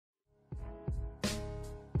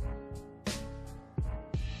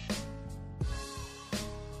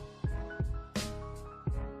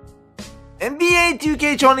NBA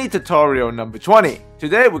 2K20 tutorial number 20.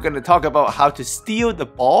 Today we're going to talk about how to steal the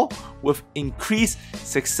ball with increased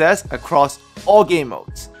success across all game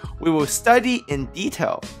modes. We will study in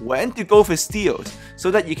detail when to go for steals so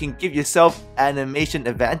that you can give yourself animation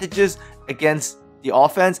advantages against the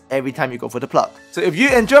offense every time you go for the plug. So if you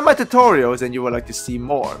enjoy my tutorials and you would like to see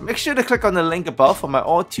more, make sure to click on the link above for my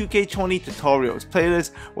all 2K20 tutorials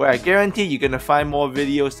playlist, where I guarantee you're going to find more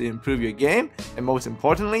videos to improve your game and, most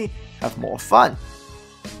importantly, have more fun.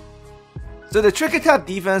 So the trigger tap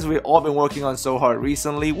defense we've all been working on so hard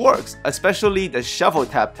recently works, especially the shuffle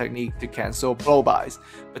tap technique to cancel blow-bys.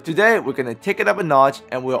 But today we're going to take it up a notch,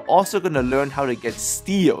 and we're also going to learn how to get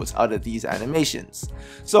steals out of these animations.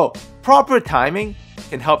 So proper timing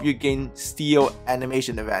can help you gain steal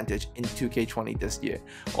animation advantage in 2K20 this year.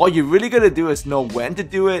 All you really got to do is know when to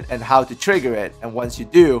do it and how to trigger it, and once you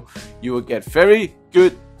do, you will get very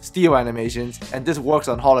good steal animations, and this works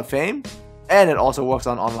on Hall of Fame and it also works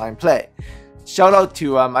on online play. Shout out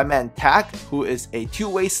to my man Tak, who is a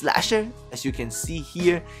two-way slasher. As you can see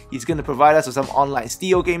here, he's going to provide us with some online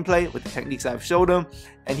steal gameplay with the techniques I've showed him,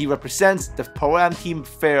 and he represents the Pro-Am team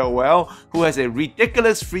Farewell, who has a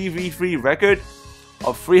ridiculous 3v3 record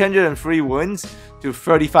of 303 wins to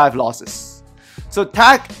 35 losses. So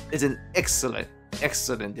Tak is an excellent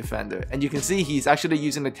defender, and you can see he's actually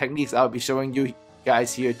using the techniques I'll be showing you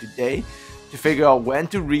guys here today to figure out when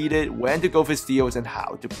to read it, when to go for steals, and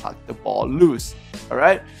how to pluck the ball loose.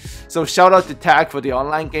 Alright? So shout out to Tak for the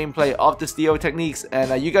online gameplay of the steal techniques,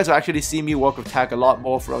 and you guys will actually see me work with Tak a lot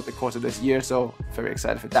more throughout the course of this year, so very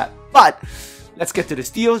excited for that. But let's get to the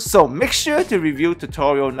steals. So make sure to review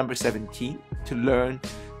tutorial number 17 to learn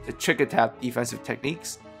the trigger tap defensive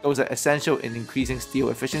techniques. Those are essential in increasing steal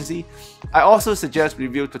efficiency. I also suggest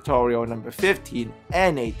review tutorial number 15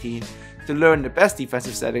 and 18 to learn the best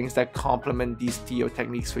defensive settings that complement these steal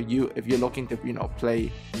techniques for you if you're looking to,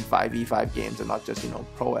 play in 5v5 games and not just,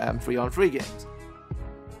 Pro-Am 3-on-3 games.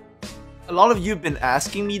 A lot of you have been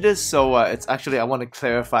asking me this, so it's actually, I want to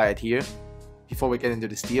clarify it here before we get into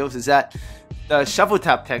the steals, is that the shuffle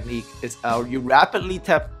tap technique is you rapidly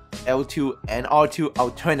tap L2 and R2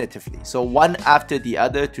 alternatively, so one after the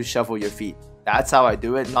other to shuffle your feet. That's how I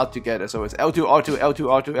do it, not together. So it's L2, R2, L2,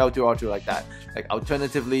 R2, L2, R2 like that. Like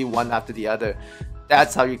alternatively, one after the other.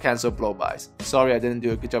 That's how you cancel blow-bys. Sorry I didn't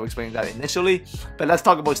do a good job explaining that initially, but let's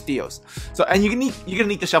talk about steals. So, and you're gonna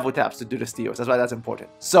need the shuffle taps to do the steals. That's why that's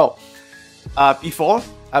important. So, before,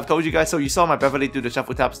 I've told you guys, so you saw my Beverly do the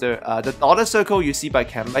shuffle taps there. The dotted circle you see by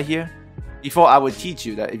Kemba here, before I would teach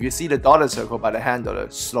you that if you see the dotted circle by the handler,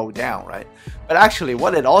 slow down, right? But actually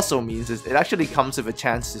what it also means is it actually comes with a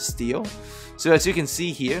chance to steal. So as you can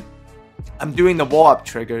see here, I'm doing the wall up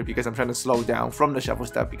trigger because I'm trying to slow down from the shuffle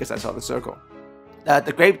step because I saw the circle.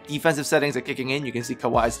 The great defensive settings are kicking in. You can see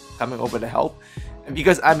Kawhi's coming over to help. And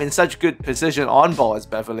because I'm in such good position on ball as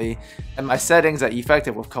Beverly, and my settings are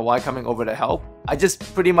effective with Kawhi coming over to help, I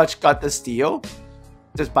just pretty much got the steal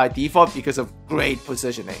just by default because of great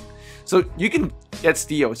positioning. So you can get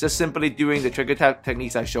steals just simply doing the trigger tap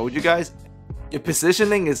techniques I showed you guys. Your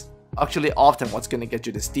positioning is actually often what's going to get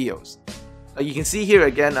you the steals. You can see here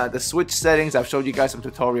again the switch settings I've showed you guys from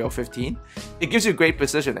tutorial 15. It gives you great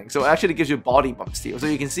positioning, so it actually gives you body bump steal. So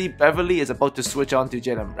you can see Beverly is about to switch on to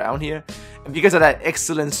Jaylen Brown here, and because of that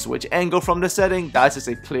excellent switch angle from the setting, that's just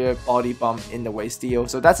a clear body bump in the way steal.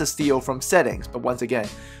 So that's a steal from settings, but once again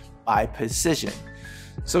by position.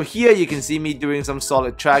 So here you can see me doing some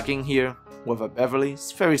solid tracking here with a Beverly.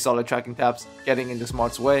 It's very solid tracking taps, getting into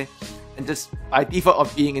Smart's way. And just by default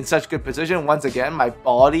of being in such good position, once again, my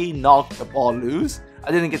body knocked the ball loose.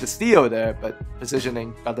 I didn't get the steal there, but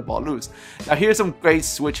positioning got the ball loose. Now here's some great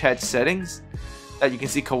switch hedge settings that you can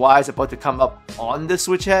see Kawhi is about to come up on the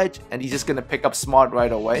switch hedge, and he's just going to pick up Smart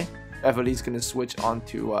right away. Beverly's going to switch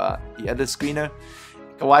onto the other screener.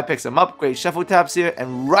 Kawhi picks him up, great shuffle taps here,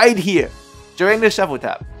 and right here, during the shuffle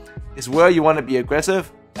tap, is where you want to be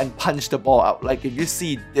aggressive and punch the ball out. Like if you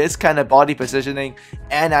see this kind of body positioning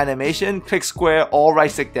and animation, click square or right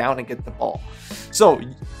stick down and get the ball. So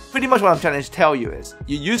pretty much what I'm trying to tell you is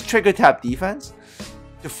you use trigger tap defense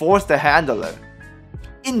to force the handler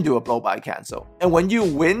into a blow-by cancel. And when you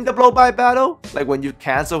win the blow-by battle, like when you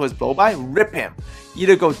cancel his blow-by, rip him.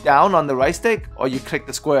 Either go down on the right stick or you click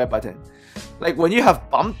the square button. Like when you have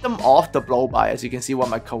bumped them off the blow-by, as you can see what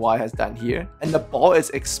my Kawhi has done here, and the ball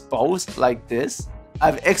is exposed like this, I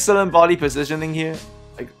have excellent body positioning here.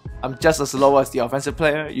 Like I'm just as low as the offensive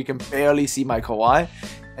player. You can barely see my Kawhi.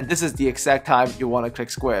 And this is the exact time you want to click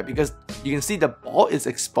square because you can see the ball is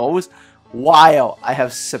exposed while I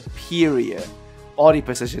have superior body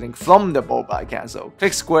positioning from the blow by cancel.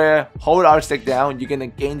 Click square, hold R stick down, you're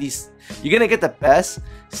gonna get the best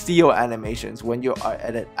steal animations when you are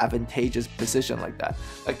at an advantageous position like that.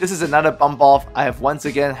 Like this is another bump off. I have once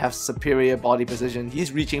again superior body position.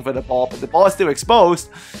 He's reaching for the ball, but the ball is still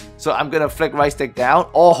exposed. So I'm gonna flick right stick down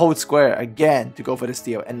or hold square again to go for the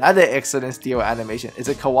steal. Another excellent steal animation. Is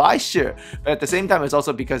it Kawhi? Sure. But at the same time, it's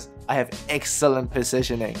also because I have excellent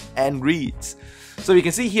positioning and reads. So you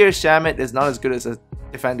can see here, Shamit is not as good as a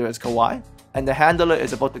defender as Kawhi. And the handler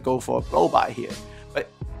is about to go for a blow by here. But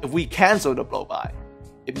if we cancel the blow by,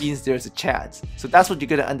 it means there's a chance. So that's what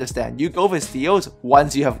you're gonna understand. You go for steals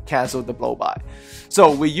once you have cancelled the blow by.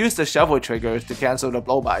 So we use the shuffle triggers to cancel the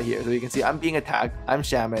blow by here. So you can see I'm being attacked, I'm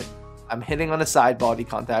Shamit, I'm hitting on the side body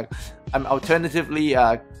contact. I'm alternatively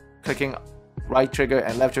clicking right trigger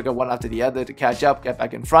and left trigger one after the other to catch up, get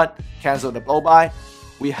back in front, cancel the blow by.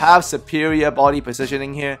 We have superior body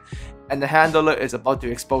positioning here. And the handler is about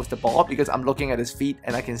to expose the ball because I'm looking at his feet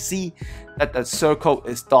and I can see that the circle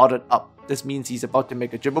is dotted up. This means he's about to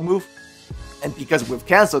make a dribble move. And because we've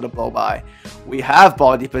cancelled the blow by, we have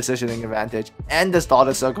body positioning advantage and this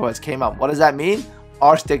dotted circle has came up. What does that mean?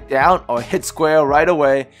 R stick down or hit square right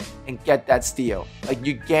away and get that steal. Like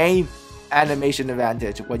you gain animation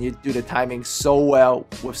advantage when you do the timing so well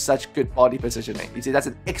with such good body positioning. You see, that's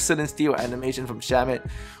an excellent steal animation from Shamit,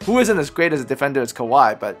 who isn't as great as a defender as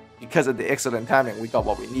Kawhi, but because of the excellent timing, we got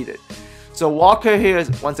what we needed. So Walker here is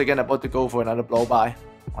once again about to go for another blow by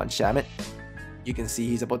on Shamit. You can see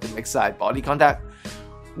he's about to make side body contact.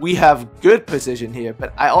 We have good position here,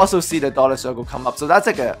 but I also see the dollar circle come up. So that's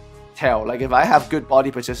like a tell. Like if I have good body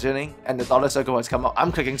positioning and the dollar circle has come up,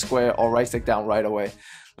 I'm clicking square or right stick down right away.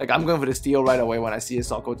 Like I'm going for the steal right away when I see a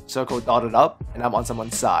circle dotted up and I'm on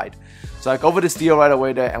someone's side. So I go for the steal right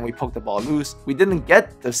away there and we poke the ball loose. We didn't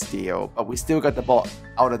get the steal, but we still got the ball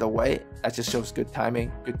out of the way. That just shows good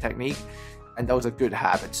timing, good technique, and those are good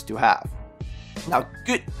habits to have. Now,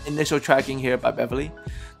 good initial tracking here by Beverly.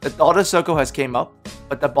 The dotted circle has came up,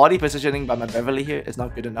 but the body positioning by my Beverly here is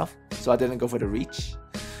not good enough, so I didn't go for the reach.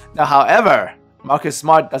 Now, however, Marcus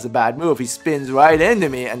Smart does a bad move. He spins right into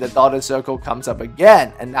me and the dotted circle comes up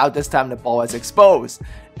again. And now this time the ball is exposed.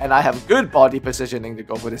 And I have good body positioning to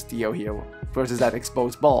go for the steal here versus that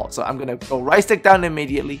exposed ball. So I'm going to go right stick down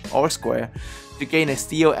immediately or square to gain a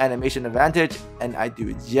steal animation advantage. And I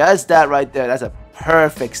do just that right there. That's a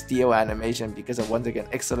perfect steal animation because of, once again,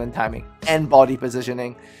 excellent timing and body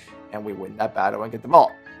positioning. And we win that battle and get the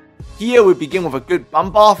ball. Here we begin with a good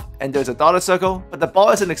bump off and there's a dotted circle, but the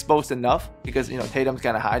ball isn't exposed enough because, you know, Tatum's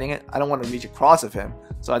kind of hiding it. I don't want to reach across of him,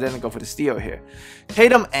 so I didn't go for the steal here.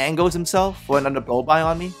 Tatum angles himself for another blow by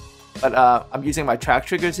on me, but I'm using my track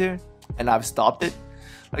triggers here and I've stopped it.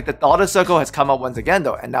 Like the dotted circle has come up once again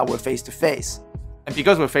though, and now we're face to face. And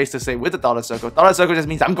because we're face to face with the dotted circle just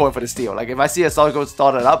means I'm going for the steal. Like if I see a circle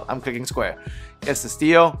dotted up, I'm clicking square. Gets the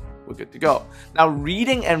steal. We're good to go. Now,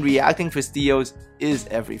 reading and reacting for steals is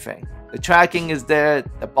everything. The tracking is there,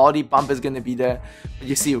 the body bump is going to be there. But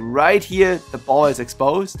you see right here, the ball is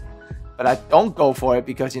exposed. But I don't go for it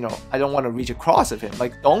because, you know, I don't want to reach across of him.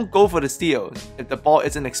 Like, don't go for the steal if the ball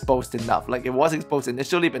isn't exposed enough. Like, it was exposed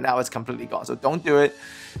initially, but now it's completely gone. So don't do it.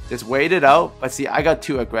 Just wait it out. But see, I got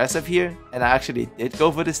too aggressive here. And I actually did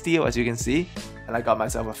go for the steal, as you can see. And I got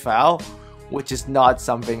myself a foul, which is not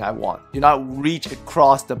something I want. Do not reach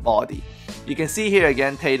across the body. You can see here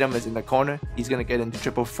again, Tatum is in the corner. He's going to get into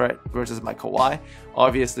triple threat versus my Kawhi.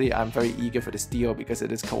 Obviously, I'm very eager for the steal because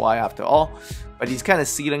it is Kawhi after all. But he's kind of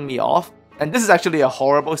sealing me off. And this is actually a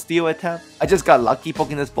horrible steal attempt. I just got lucky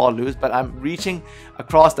poking this ball loose, but I'm reaching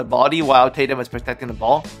across the body while Tatum is protecting the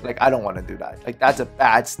ball. Like, I don't want to do that. Like, that's a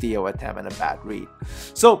bad steal attempt and a bad read.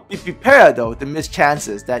 So be prepared though to miss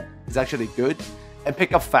chances. That is actually good. And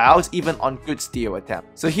pick up fouls even on good steal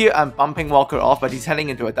attempts. So here I'm bumping Walker off, but he's heading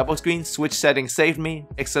into a double screen. Switch settings saved me.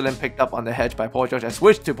 Excellent picked up on the hedge by Paul George. I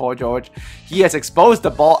switched to Paul George. He has exposed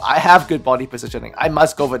the ball. I have good body positioning. I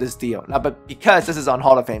must go for this steal. Now, but because this is on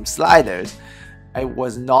Hall of Fame sliders, I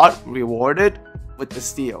was not rewarded with the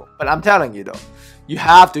steal. But I'm telling you though, you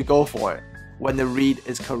have to go for it when the read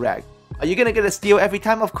is correct. Are you going to get a steal every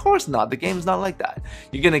time? Of course not. The game's not like that.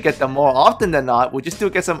 You're going to get them more often than not. Would you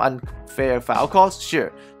still get some unfair foul calls?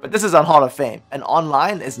 Sure. But this is on Hall of Fame. And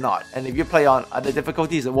online is not. And if you play on other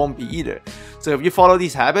difficulties, it won't be either. So if you follow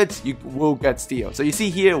these habits, you will get steals. So you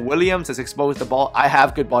see here, Williams has exposed the ball. I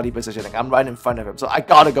have good body positioning. I'm right in front of him. So I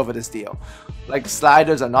got to go for the steal. Like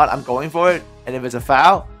sliders or not, I'm going for it. And if it's a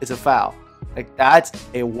foul, it's a foul. Like, that's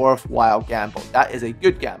a worthwhile gamble. That is a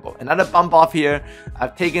good gamble. Another bump off here.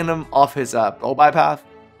 I've taken him off his blow by path.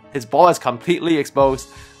 His ball is completely exposed.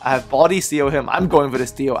 I have body steal him, I'm going for the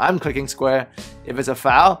steal, I'm clicking square. If it's a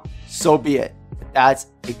foul, so be it. That's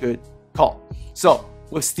a good call. So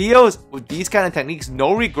with steals, with these kind of techniques,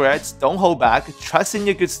 no regrets, don't hold back, trust in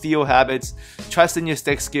your good steal habits, trust in your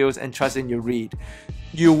stick skills, and trust in your read.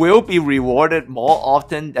 You will be rewarded more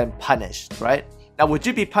often than punished, right? Now, would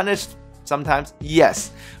you be punished sometimes?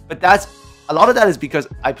 Yes, but a lot of that is because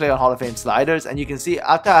I play on Hall of Fame sliders, and you can see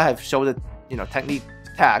after I have showed the technique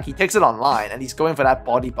tag, he takes it online and he's going for that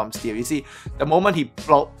body bump steal. You see, the moment he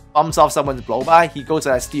bumps off someone's blow by, he goes to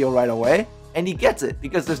that steal right away. And he gets it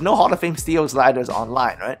because there's no Hall of Fame steal sliders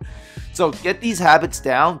online, right? So get these habits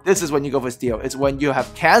down. This is when you go for steal. It's when you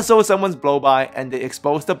have canceled someone's blow by and they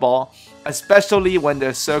expose the ball, especially when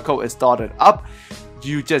their circle is dotted up.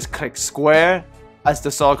 You just click square as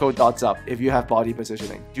the circle dots up if you have body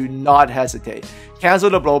positioning. Do not hesitate. Cancel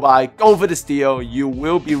the blow by, go for the steal. You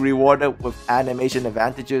will be rewarded with animation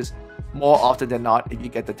advantages more often than not if you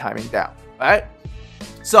get the timing down, right?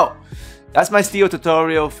 So that's my steal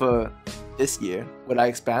tutorial for this year. Would I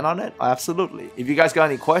expand on it? Absolutely. If you guys got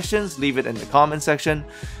any questions, leave it in the comment section.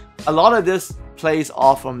 A lot of this plays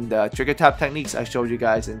off from the trigger tap techniques I showed you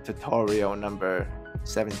guys in tutorial number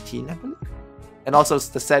 17, I believe. And also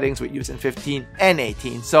the settings we use in 15 and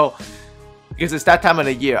 18. So because it's that time of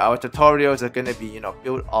the year, our tutorials are going to be,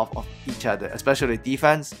 built off of each other, especially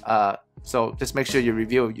defense. So just make sure you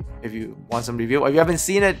review if you want some review. Or if you haven't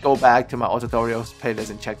seen it, go back to my all tutorials playlist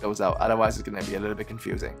and check those out. Otherwise, it's going to be a little bit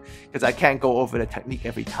confusing because I can't go over the technique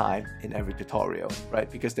every time in every tutorial, right?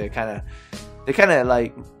 Because they're kind of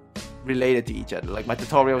like related to each other. Like my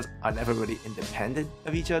tutorials are never really independent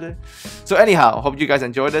of each other. So anyhow, hope you guys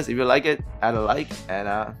enjoyed this. If you like it, add a like,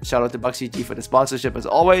 and shout out to BucksCG for the sponsorship as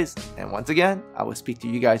always. And once again, I will speak to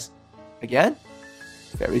you guys again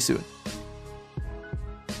very soon.